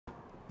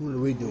What are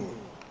we doing?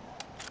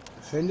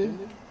 Defending?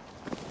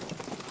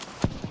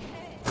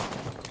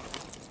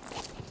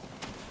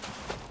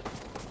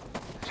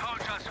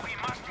 Soldiers, we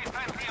must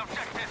defend the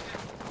objectives.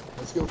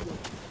 Let's go.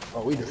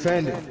 Oh, we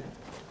defending.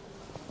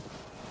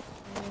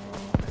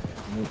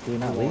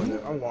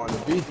 I'm going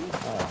to B.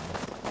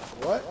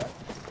 What?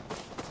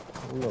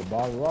 A little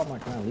bottle up, my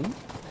kind of leave.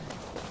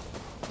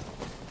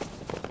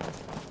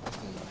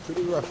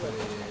 Pretty rough it is.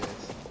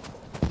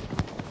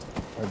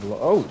 Right below.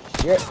 Oh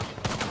shit!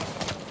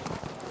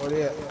 Oh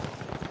yeah.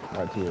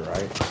 Right to your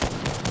right.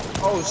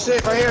 Oh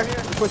shit! Right here.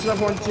 You're pushing up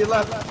one to your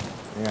left.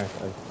 Yeah.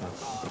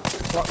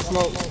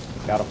 Smoke.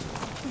 Got him.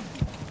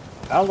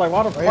 I was like,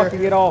 why the Right fuck here.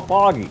 you get all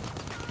foggy,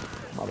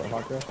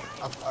 motherfucker?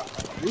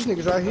 These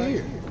niggas right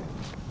here.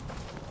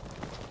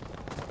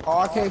 Oh,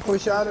 I can't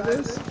push out of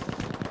this.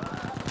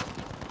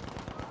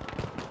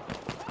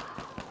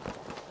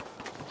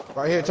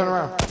 Right here. Turn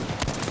around.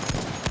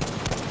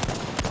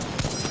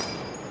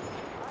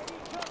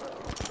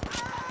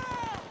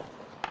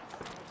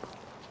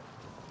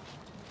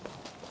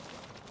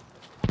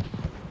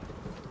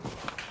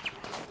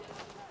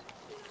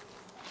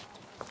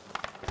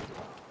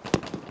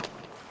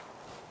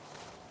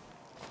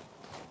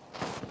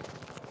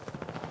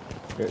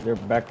 They're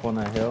back on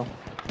that hill.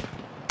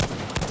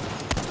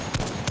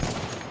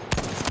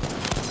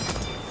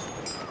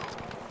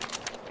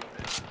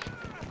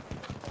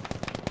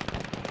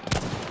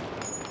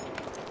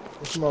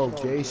 Some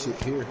old gay shit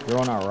here. They're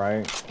on our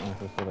right.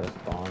 That's where that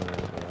spawn is.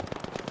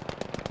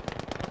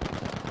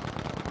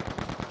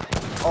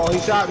 Oh, he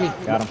shot me.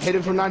 Got him. Hit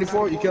him from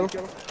 94. You kill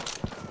him.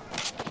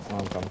 Oh,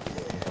 I'm coming.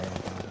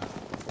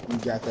 You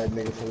got that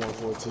nigga for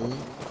 114.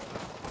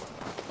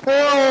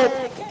 Help!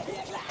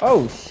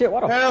 Oh shit!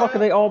 Why the Help. fuck are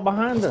they all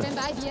behind us?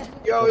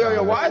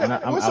 Yo, why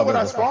the, I'm what's out up when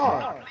I of the-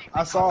 spawn?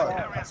 I saw it.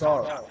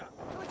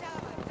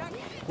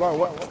 Bro,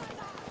 what?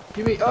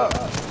 Give me up.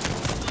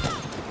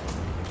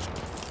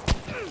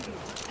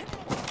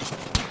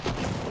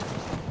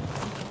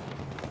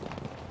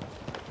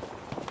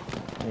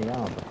 Hey,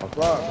 y'all, what the fuck?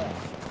 Bro.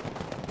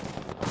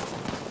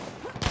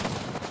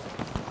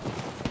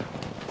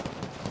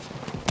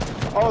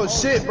 Oh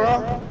shit, bro.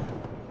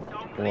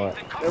 What?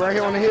 They're right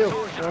here on the hill.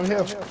 They're on the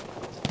hill.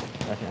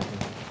 I can't.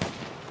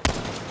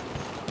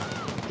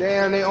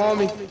 Damn, they on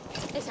me.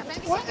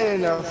 What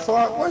in the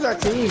fuck? Where's our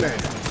team at?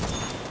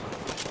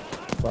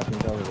 Fucking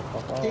cover the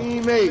fuck off.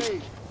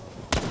 Teammate.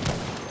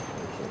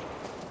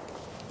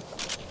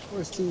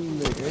 Where's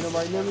teammate? Ain't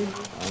nobody near me?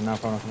 I'm not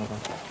far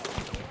enough.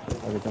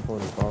 I can jump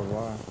over the barbed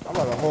wire. I'm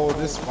about to hold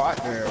this spot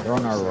there. They're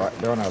on our right.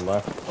 They're on our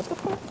left. What the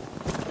fuck?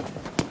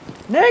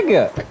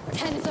 Nigga!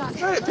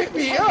 Hey, pick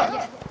me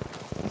up.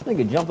 This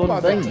nigga jumped on the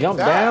I'm thing, about to jumped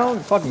die. down,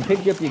 fucking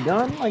picked you up your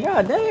gun. Like,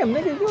 god damn,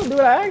 nigga, you don't do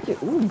that action.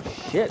 Ooh,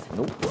 shit.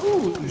 Nope.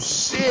 Ooh,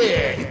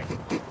 shit.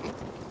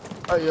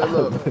 Oh, yeah,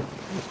 look.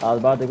 I was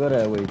about to go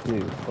that way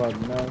too. Fuck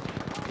no.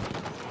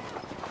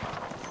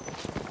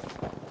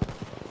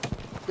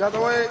 Got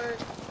the way.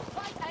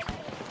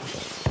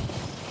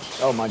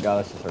 Oh my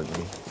god, this just hurt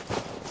me.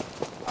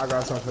 I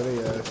got something for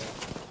their ass.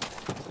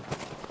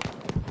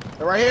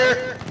 They're right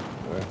here.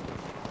 Where?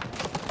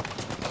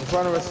 In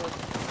front of us.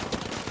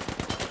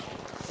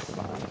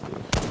 Behind us,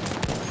 dude.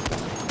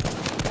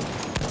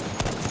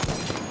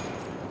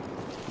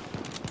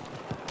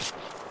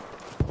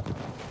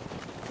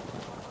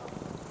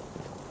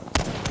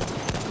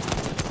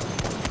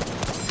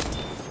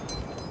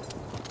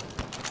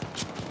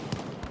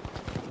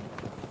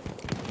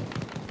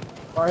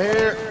 Right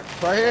here.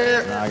 Right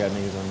here. Nah, I got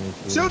niggas on me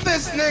too. Shoot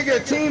this nigga,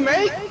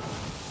 teammate.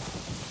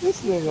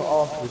 This nigga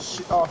off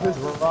the off his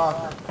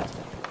rocker.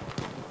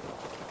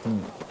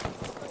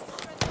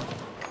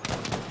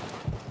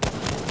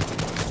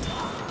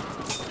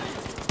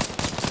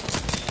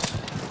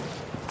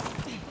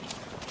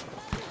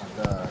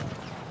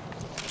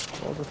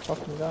 Hold the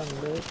fucking gun,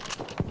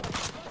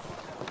 bitch.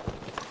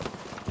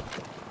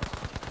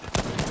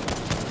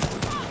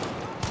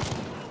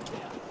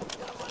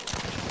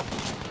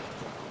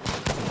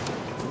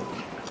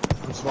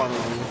 I'm spawning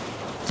on you.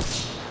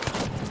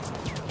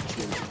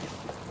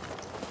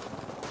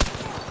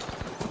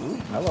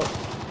 Hello.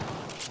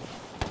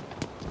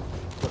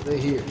 But they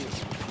here.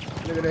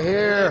 Nigga, they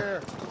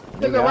here.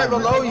 Nigga, right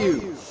below you.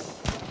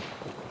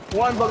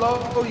 One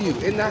below you,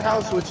 in that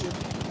house with you.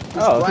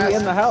 Oh, he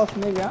in the house,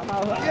 nigga. I'm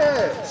outside.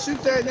 Yeah,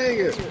 shoot that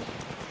nigga.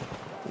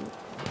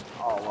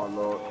 Oh my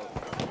lord.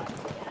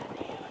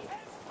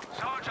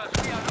 Soldiers,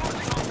 we are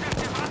losing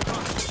objective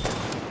Anton.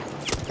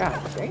 God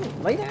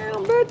damn, lay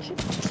down, bitch.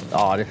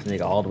 Oh, this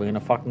nigga all the way in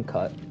the fucking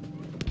cut. Alert,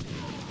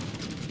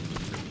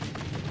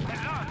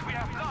 we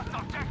have lost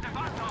objective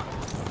Anton.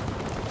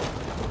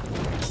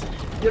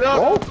 Get up.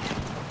 Oh,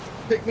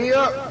 Pick me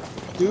up.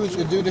 Dude,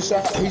 the dude is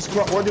shot. He's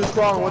one dude's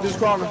crawling. One dude's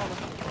crawling.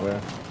 where?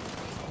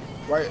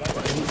 Right.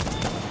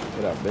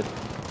 Get up, bitch.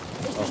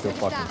 Off your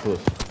fucking puss.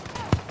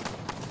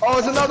 Oh,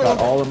 it's another Got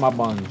one. all in my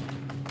buns.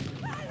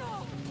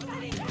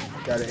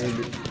 Gotta end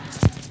it.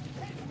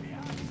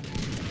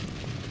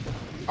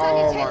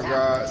 Oh my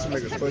god, some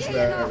niggas pushing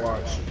that.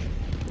 Watch.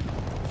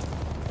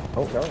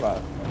 Oh, never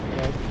mind.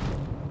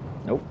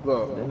 Nope.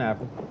 Look. Didn't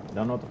happen.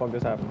 Don't know what the fuck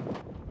just happened.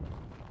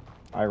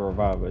 I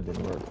revived, but it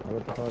didn't work.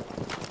 What the fuck?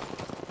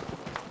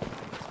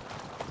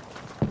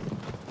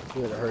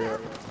 You gotta hurry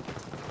up.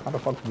 How the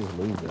fuck did you just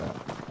lose that?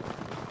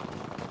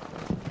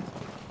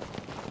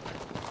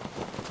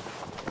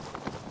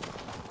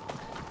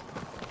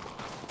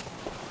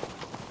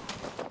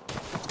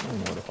 I don't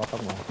know what the fuck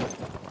I'm on.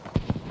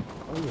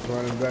 I'm just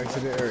running back to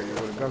the area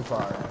with a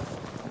gunfire.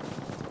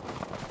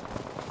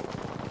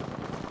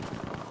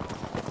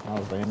 I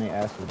was laying their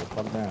asses the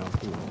fuck down,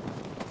 too.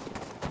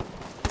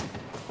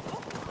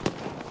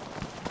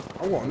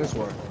 I'm going this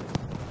way.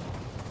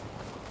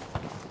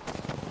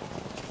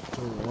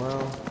 Turn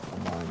around.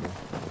 I'm behind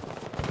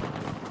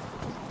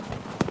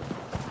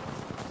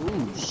you.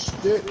 Ooh,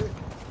 shit.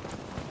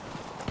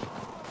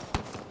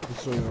 I'm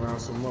swinging around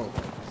some more.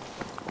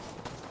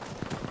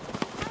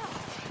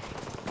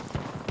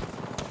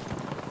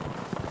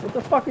 What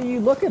the fuck are you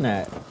looking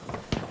at?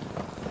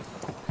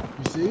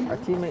 You see? Our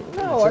teammate.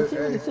 No, our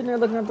teammate is sitting there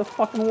looking at the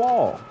fucking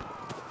wall.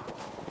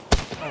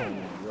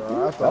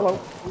 God, I thought, Hello.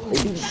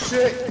 ooh,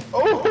 shit.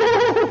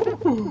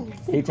 Oh!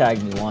 He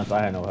tagged me once.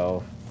 I had no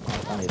health.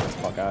 I need to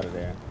fuck out of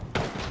there.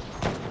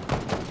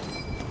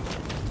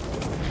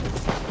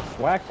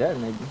 Whack that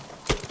nigga.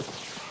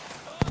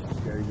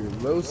 Gotta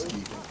get low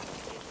ski.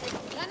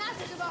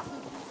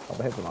 Oh,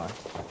 the hip line.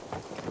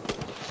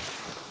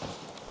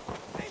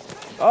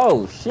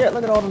 Oh shit!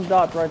 Look at all them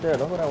dots right there.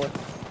 Don't go that way.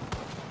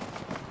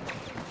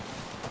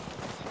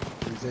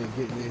 This ain't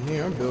getting in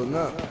here. I'm building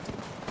up.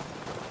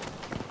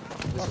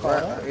 Just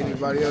crap for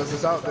anybody else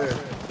that's out there.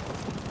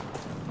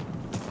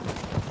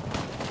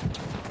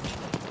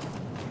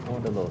 Oh,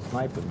 the little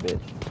sniping bitch.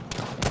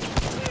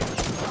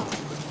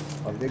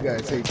 Oh, they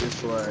gotta take this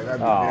flag. I'd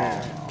be Oh.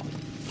 damned.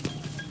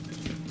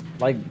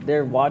 Like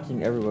they're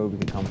watching everywhere we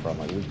can come from.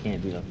 Like we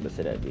can't do nothing but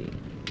sit at B.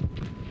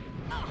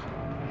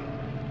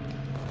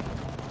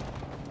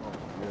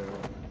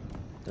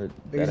 They're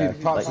Niggas dead need ass-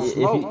 to pop like, some if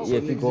smoke. you That's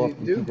if what you go niggas up need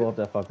to if you do. go up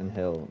that fucking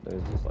hill,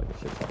 there's just like a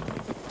shit ton of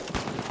them.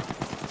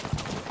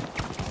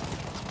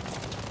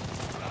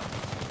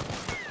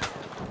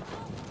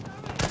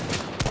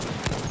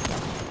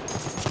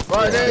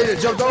 Right there,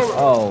 they jumped over.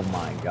 Oh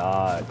my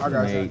god. I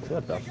got you. Mate,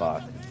 what the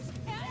fuck?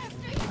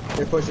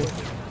 They're pushing.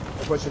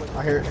 They're pushing.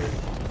 I hear it.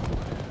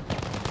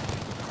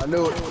 I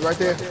knew it. Right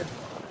there.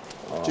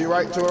 To your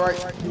right, to your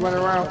right. You running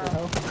around.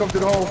 Come to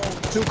the hole.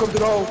 Two come to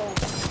the hole.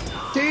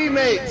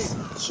 Teammates!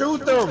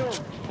 Shoot them!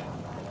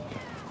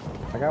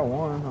 I got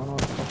one. I don't know what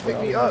the fuck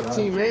Pick me else. up,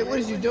 teammate. What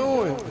is you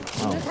doing?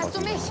 Oh, fuck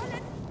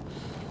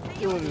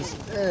you. Doing this.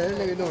 Yeah, that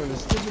nigga doing the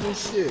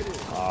stupidest shit.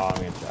 Oh, I'm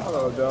gonna try.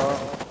 Hello,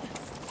 dog.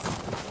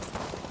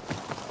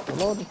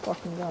 Load the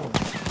fucking gun.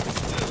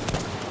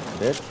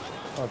 Bitch.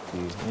 Fuck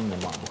you. In your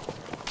mom.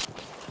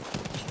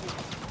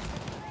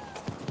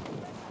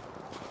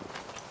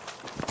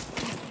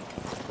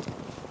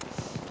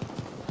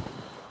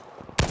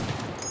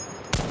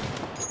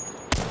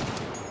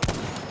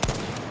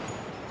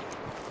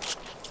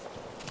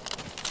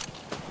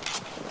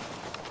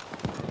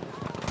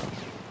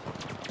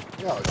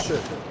 Yo,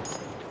 shit.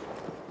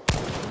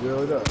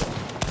 Build up.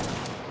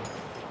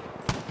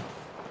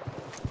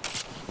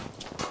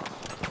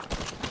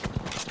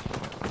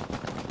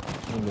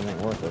 It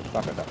ain't worth it.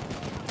 Suck it up.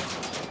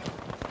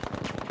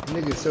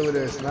 Niggas over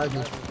there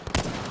sniping.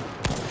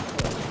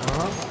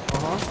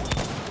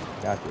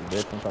 Got you,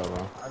 bitch. I'm talking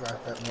about. I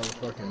got that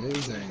motherfucking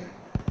news aim.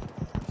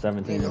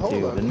 17 Nigga, and hold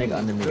 2. up. The nigga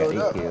under me Build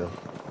got up. 8 kills.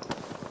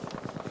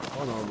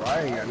 Hold on, bro.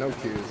 I ain't got no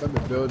kills. I've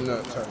been building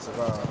up trying to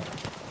survive.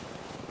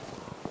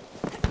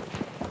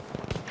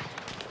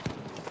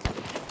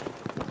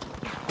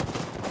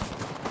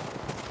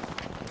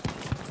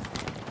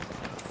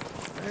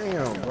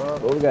 Damn, bro.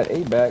 Well, we got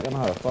 8 back. I don't know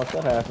how the fuck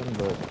that happened,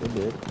 but it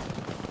did.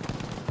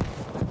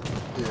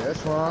 Yeah,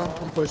 that's fine.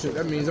 I'm pushing.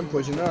 That means I'm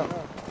pushing up.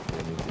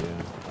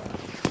 Yeah.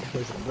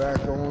 Pushing back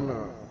on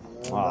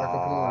up. Back up on.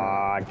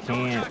 Aw, I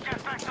can't.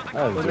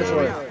 That was Go this good.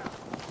 way.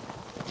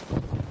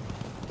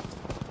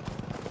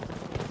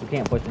 You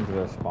can't push into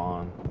their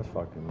spawn. That's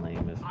fucking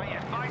lame as fuck.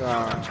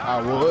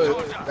 I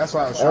would. That's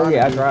why I was trying Oh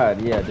yeah, I to do.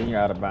 tried. Yeah, then you're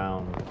out of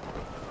bounds.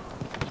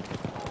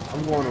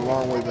 I'm going the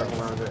long way back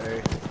around to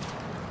A.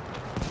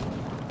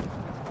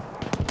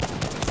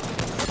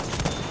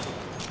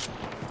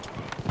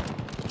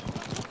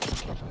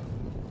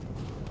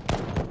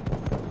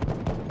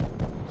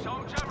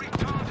 Soldier,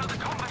 return to the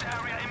combat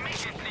area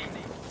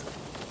immediately.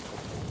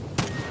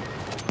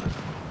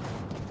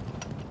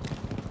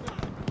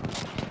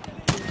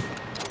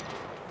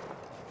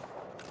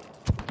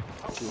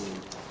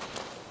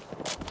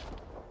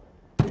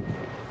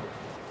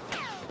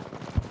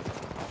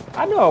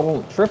 I know I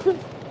won't tripping.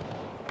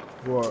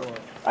 What?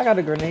 I got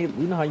a grenade.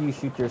 You know how you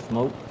shoot your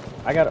smoke?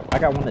 I got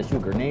one that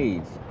shoot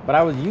grenades, but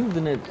I was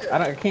using it.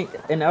 I can't.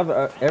 In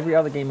every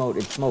other game mode,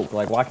 it's smoke.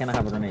 Like, why can't I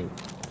have a grenade?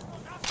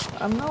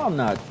 I'm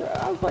not.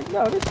 I was like,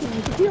 no, this shit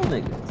you can kill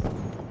niggas.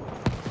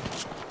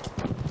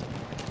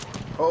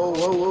 Oh,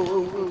 whoa, whoa,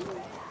 whoa, whoa.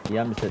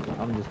 Yeah, I'm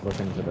just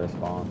looking to their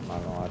spawn. I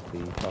don't know. I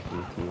see. Fuck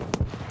these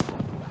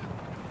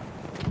kids.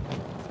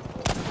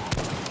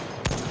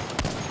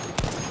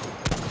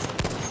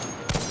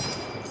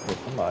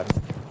 Somebody.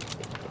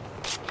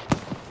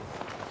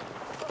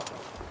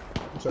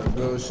 I'm trying to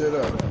build shit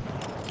up.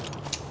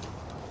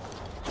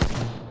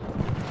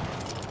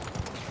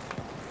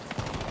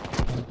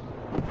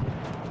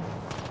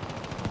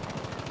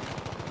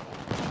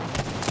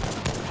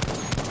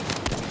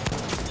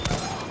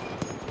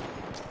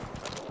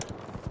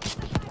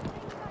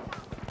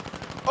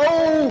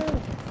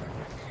 Oh!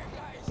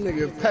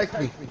 Nigga pecked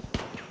me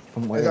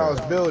From as where? I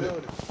was building.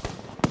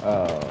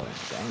 Oh,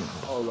 dang.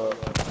 Hold up.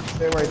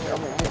 Stay right there.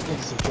 I'm gonna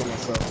secure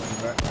myself.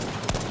 Come back.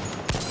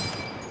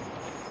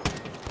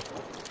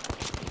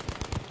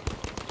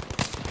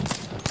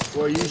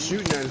 Where you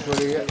shooting at is where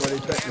they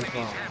pecked me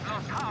from. They've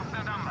lost half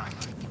their numbers.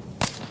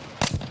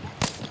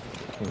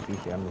 Can't see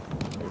shit. I'm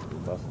just basically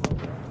busting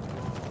over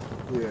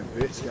there. Yeah,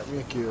 bitch. Got me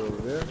a kill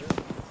over there.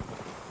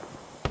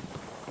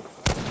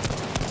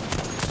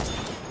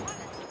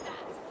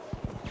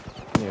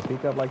 Yeah,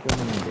 peek up like your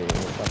man did.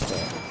 Fuck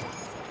that.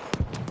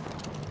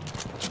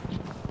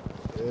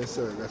 Yes,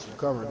 sir. Got some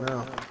cover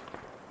now.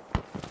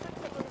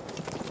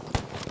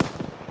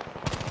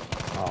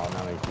 Oh,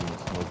 now they see me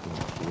smoking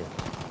and shit.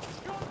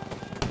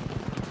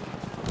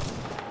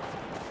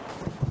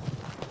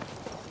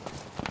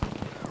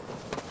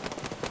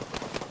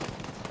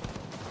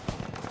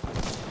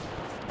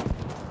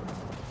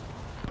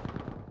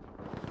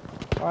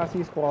 Oh, I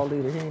see squad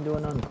leader. He ain't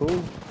doing nothing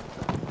cool.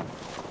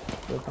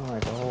 Looking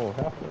like a whole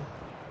heifer.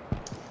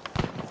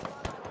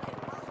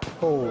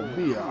 Oh,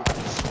 biatch.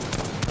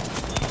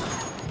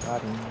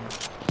 Got him.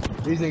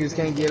 These niggas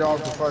can't get off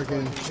the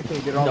fucking. They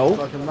can't get off Nope.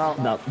 the fucking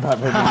mountain. Not that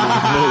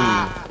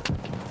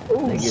Oh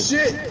Niggas.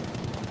 shit!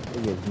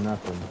 He gets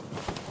nothing.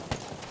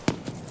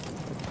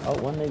 Oh,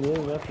 one nigga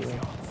is up here.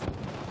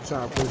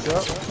 Trying to push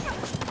up.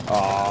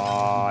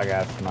 Oh, I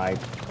got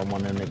sniped from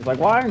one of them niggas. Like,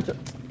 why aren't you...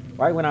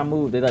 Right when I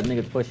moved, they let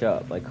niggas push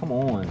up. Like, come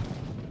on.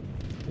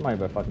 Somebody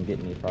better fucking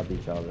get me if I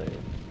beat y'all there.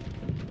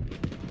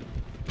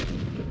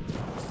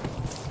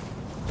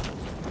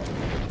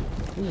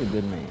 He's a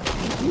good man.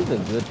 He's a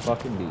good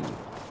fucking dude.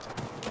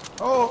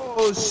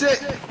 Oh shit!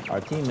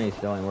 Our teammates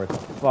still ain't worth a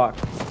fuck.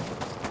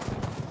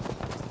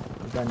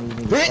 We got these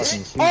niggas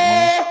fucking Bitch! shoot,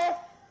 man.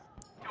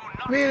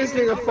 Oh! Me and this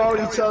nigga fought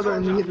each other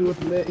and he hit me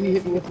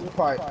with the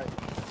pipe.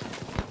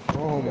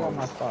 Oh Get out my!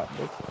 my spot,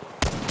 bitch.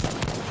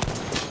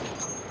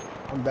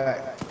 I'm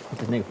back. Hit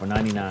this nigga for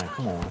 99.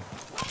 Come on.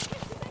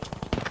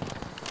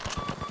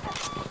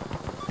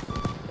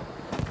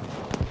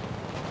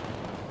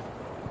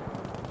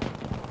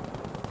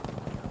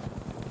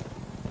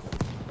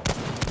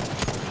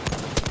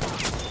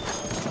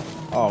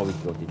 Oh, we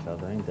killed each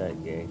other. Ain't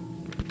that gay?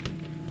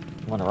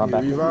 Wanna run You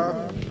back?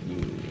 revive?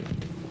 Yeah.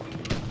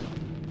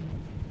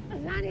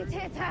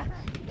 Sanitäter,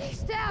 ich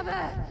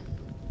sterbe!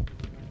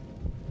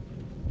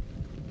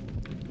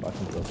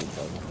 Fucking killed each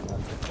other.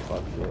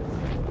 Fuck shit.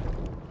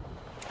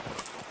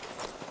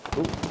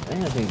 Ooh,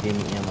 damn, that thing gave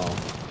me ammo.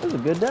 It was a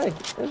good day.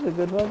 It was a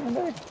good fucking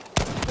day.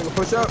 Nigga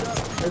push up.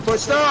 Nigga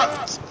push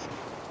up.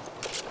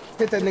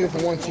 Hit that nigga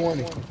for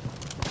 120.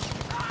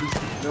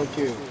 No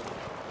kill.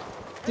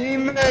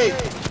 Teammate.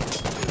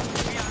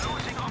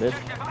 Bitch,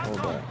 hold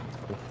that.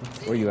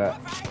 Where you at?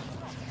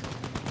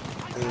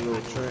 In a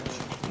little trench.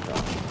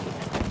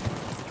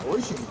 I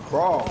wish you could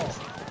crawl.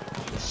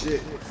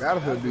 Shit,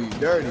 Battlefield do you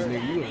dirty,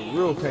 nigga. You in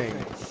real pain.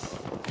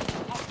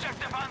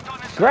 Objective Anton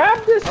is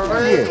Grab this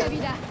Alright.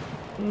 nigga!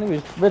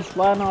 Nigga, bitch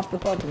flying off the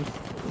fucking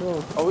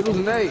little... Oh, we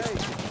losing 8.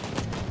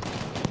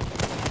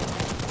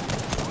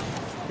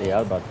 Yeah, I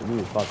was about to do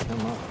is fucking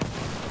him up.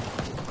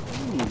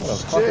 Where the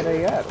fuck are Shit.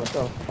 they at? What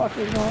the fuck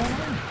is going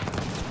on?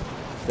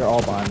 They're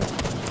all behind us.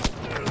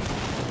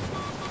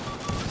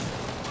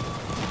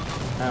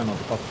 I don't know what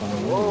the fuck's going on.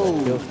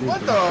 Whoa, Kill streak what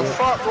and the shit.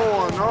 fuck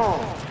going on?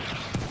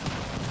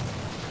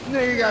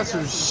 Nigga got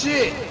some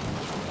shit.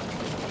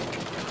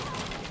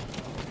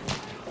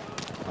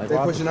 Like, They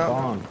why pushing the up?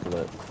 spawn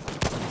flip?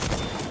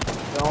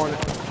 They're on it.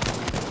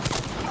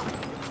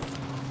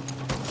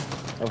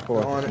 Of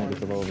course, They're on this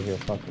it. nigga's over here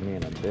fucking me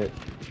in a bitch.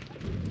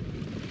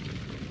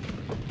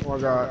 Oh my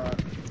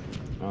god.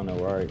 I don't know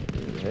where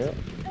help.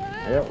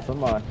 Help,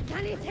 somebody.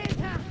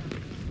 Sanitäter!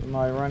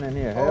 Somebody run in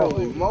here. Help.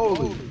 Holy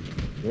moly.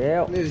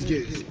 Help. Niggas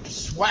get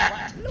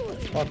swacked.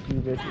 Fuck you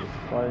bitches.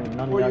 Why none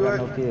of Where y'all you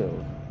got at? no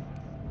kills.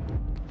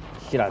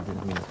 Shit, I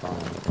didn't mean to spawn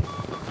anything.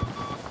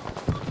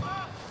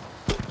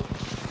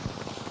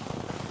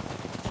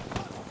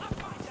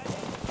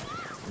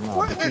 No,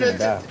 What, but you gonna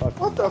die. Fuck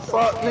what you. the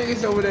fuck?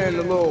 Niggas over there in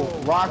the little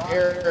rock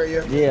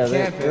area. Yeah,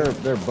 camping.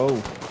 they're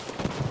both.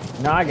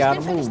 No, I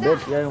gotta move,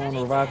 bitch. They don't want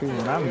to revive people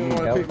when I'm You need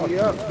wanna help. pick Fuck me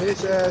you. up,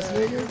 bitch ass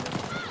nigga?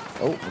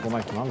 Oh, go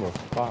back to my little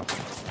spot.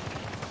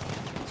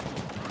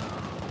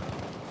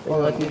 They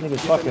Hold let on, these get niggas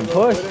that fucking nigga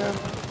push. over there.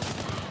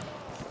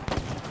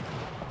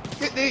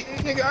 Get these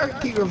nigga, I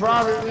can keep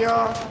reviving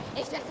y'all.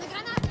 Ich setze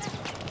Granate!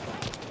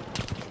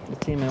 The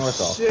team ain't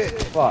worth off.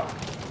 Shit. Fuck.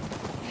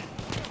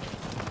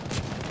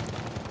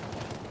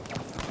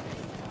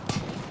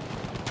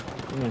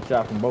 You been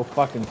shot from both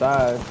fucking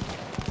sides.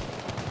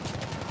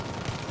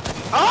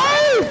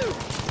 Oh!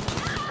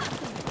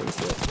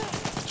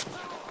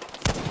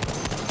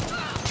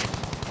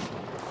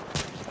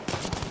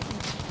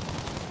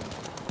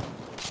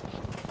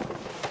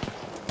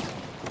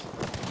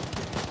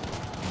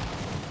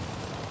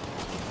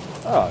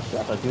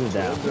 thought you was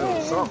down.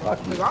 Building something. Fuck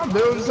you. Nigga, I'm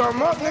building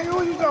something up, nigga.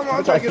 What you talking about? I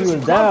I'm trying thought to you get us was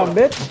some down, cover.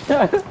 bitch.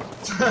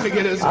 Trying to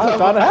get us some I was cover.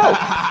 trying to help.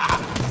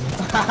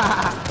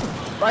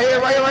 Right here,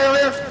 right here,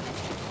 right here.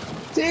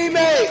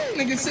 Teammate!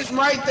 Nigga sitting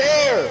right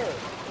there.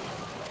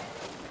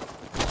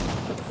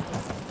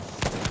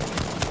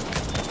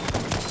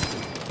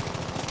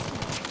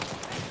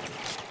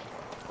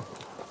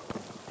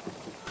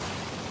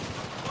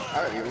 I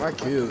gotta get my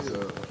kills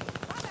up.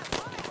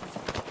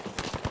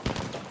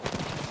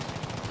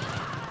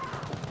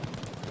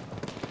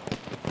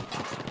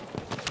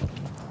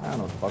 I don't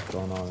know what the fuck's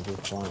going on at this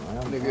point. Like,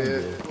 I'm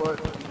Nigga, what?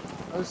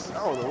 I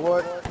don't know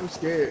what. I'm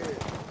scared.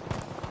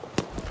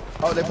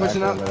 Oh, they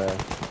pushing up?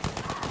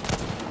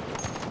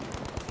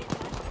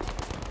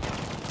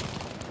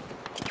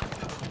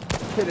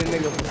 Hit a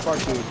nigga for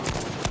fucking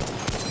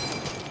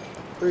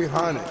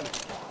 300.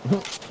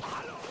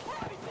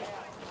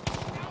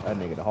 That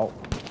nigga the Hulk.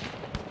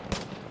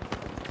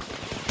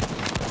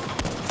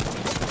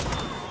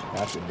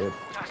 That's a bitch.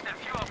 Just a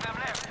few of them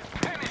left.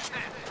 Finish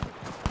this.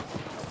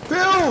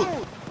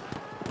 Build!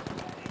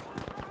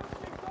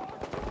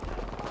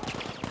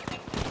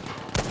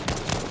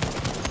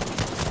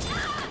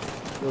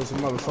 There's some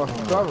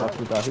motherfucking cover. That's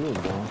what thought he was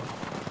doing.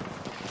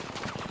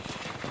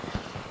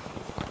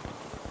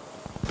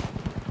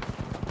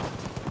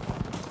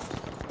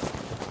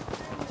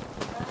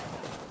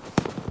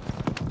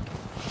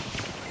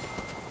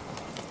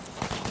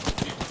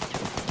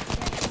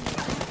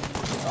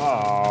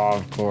 Oh,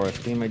 of course.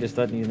 Teammate just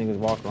letting these niggas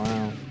walk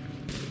around.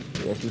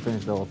 Yeah, she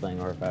finished the whole thing,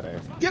 or fat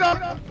ass. Get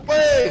up!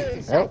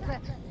 Wait! Help!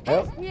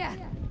 Help! Yeah.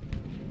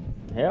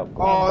 Help!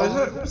 Oh, is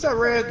it, what's that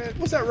red?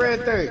 What's that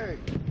red thing?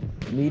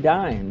 Me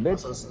dying,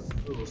 bitch. That's a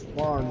little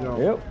spawn jump.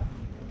 Yep.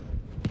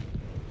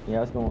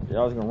 Yeah,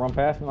 y'all was gonna run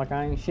past me like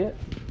I ain't shit.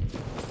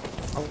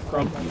 I'm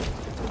Thank you.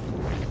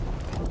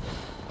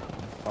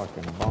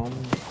 Fucking bum.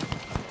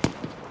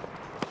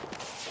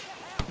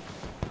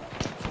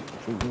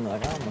 Shooting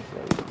like I'm a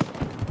slave.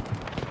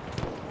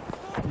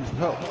 Need some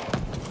help.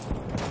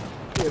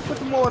 Yeah, put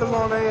the mortar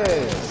on their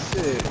ass.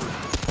 Shit.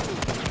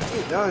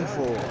 They done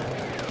for.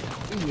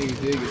 These niggas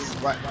did get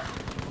swiped.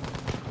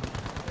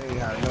 They ain't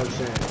had no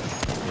chance.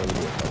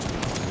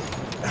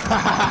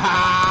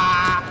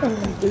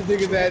 These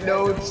niggas had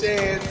no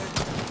chance.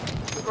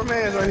 Look, my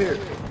man's right here.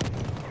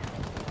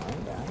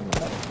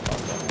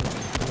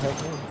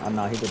 Oh,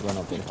 no, he did run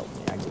up there to help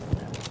me. I get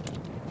that.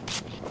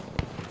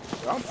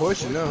 I'm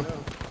pushing them.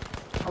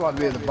 I'm about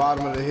to be at the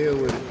bottom of the hill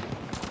with it.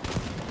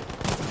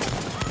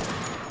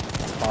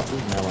 Pop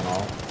his melon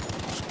off.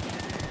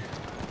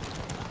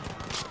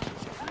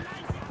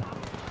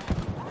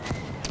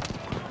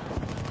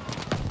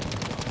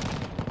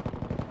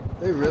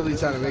 They really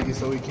trying to make it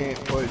so we can't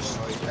push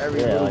like every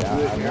Yeah, little like,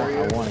 good I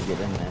area. want to get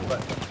in there.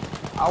 But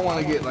I want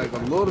to get like a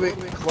little bit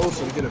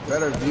closer to get a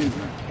better view.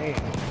 Damn.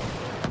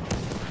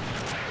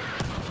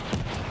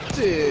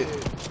 Shit.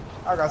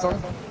 I got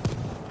something.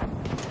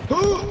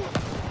 Who?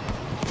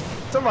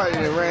 Somebody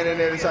that ran in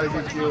there to try to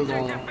get kills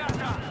on him.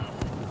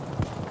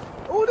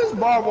 Oh, this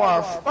barbed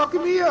wire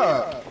fucking me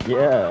up.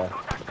 Yeah.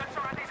 Contacts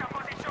are in this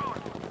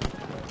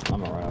position.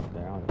 I'm right up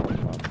there. I don't give a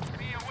fuck.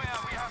 Be aware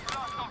we have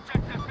lost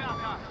objective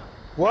Bertha.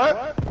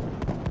 What?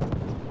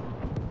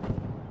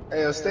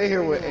 Hey, I'll stay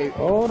here with 8.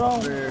 Hold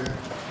on. Man.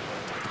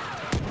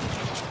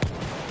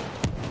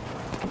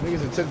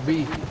 Niggas that took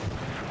B.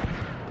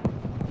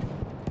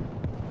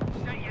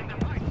 Stay in the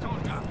fight,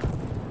 soldier.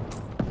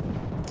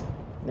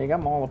 Nigga,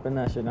 I'm all up in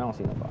that shit and I don't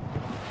see nobody.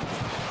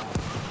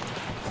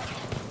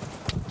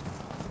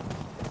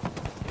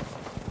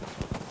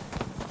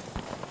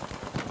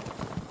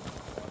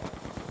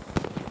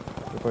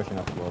 We're pushing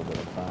up a little bit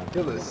of time.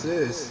 Kill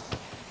assist.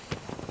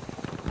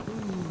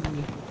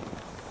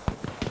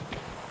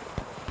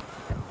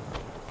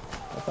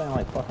 They're playing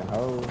like fucking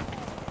hoes.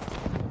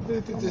 What do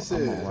you think this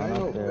I'm is? gonna run Ain't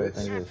no up there, bitch.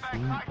 think it's Back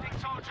fighting,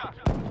 soldier.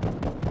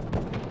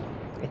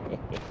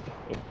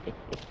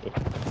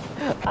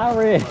 I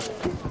read.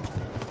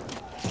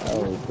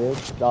 Oh,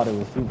 bitch. Thought it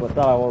was super.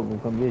 Thought I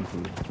wasn't gonna come get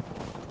you.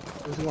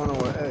 What's going on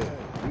with A?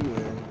 You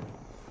in?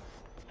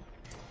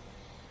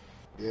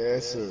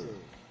 Yes, sir.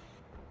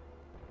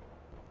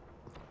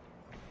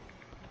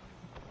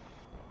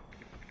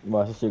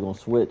 Watch this shit gonna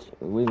switch.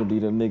 We gonna be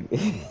them niggas.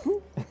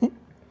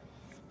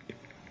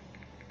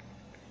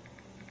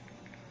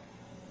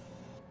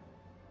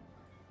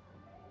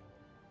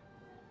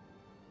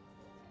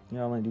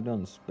 Y'all ain't do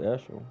nothing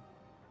special.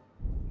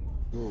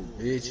 Little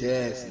bitch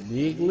ass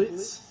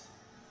nigglets.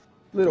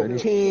 Little 30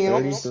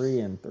 pimps. 33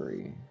 and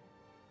 3.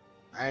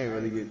 I ain't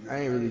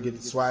really get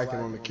the swiping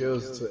on the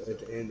kills at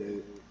the end of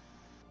it.